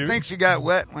don't know. I cute? think she got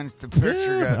wet when the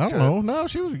picture Yeah, got I took. don't know. No,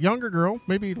 she was a younger girl,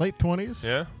 maybe late 20s.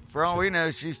 Yeah. For all we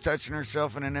know, she's touching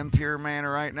herself in an impure manner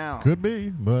right now. Could be,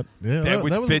 but yeah, That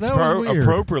which was, fits that was weird.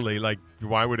 appropriately. Like,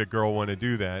 why would a girl want to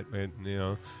do that? And,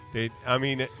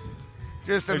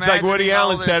 Just it's like Woody imagining all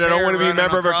Allen this said, I don't hair want to be a running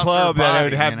member of a across club her that body,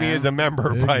 would have you me know? as a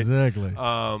member. But Exactly.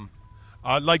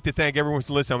 I'd like to thank everyone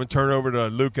for listening. I'm going to turn it over to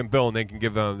Luke and Bill, and they can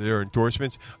give their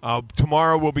endorsements.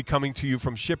 Tomorrow we'll be coming to you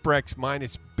from Shipwrecks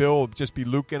minus Bill. It'll just be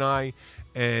Luke and I.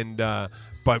 And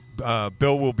but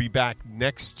Bill will be back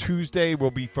next Tuesday.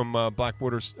 We'll be from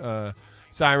Blackwater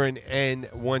Siren, and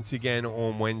once again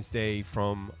on Wednesday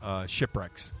from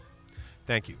Shipwrecks.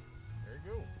 Thank you.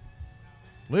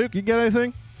 Luke, you got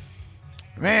anything?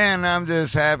 Man, I'm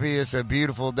just happy it's a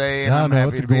beautiful day, and I I'm know, happy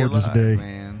it's a to be gorgeous alive, day.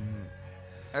 man.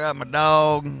 I got my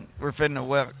dog. We're finna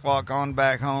walk on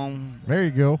back home. There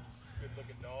you go.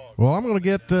 Well, I'm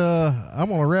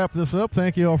gonna wrap this up.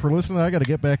 Thank you all for listening. I got to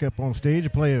get back up on stage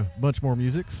and play a bunch more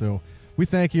music. So we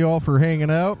thank you all for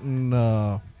hanging out and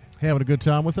having a good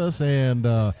time with us. And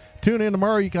tune in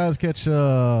tomorrow. You guys catch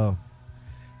the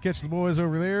boys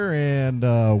over there,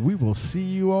 and we will see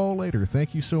you all later.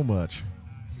 Thank you so much.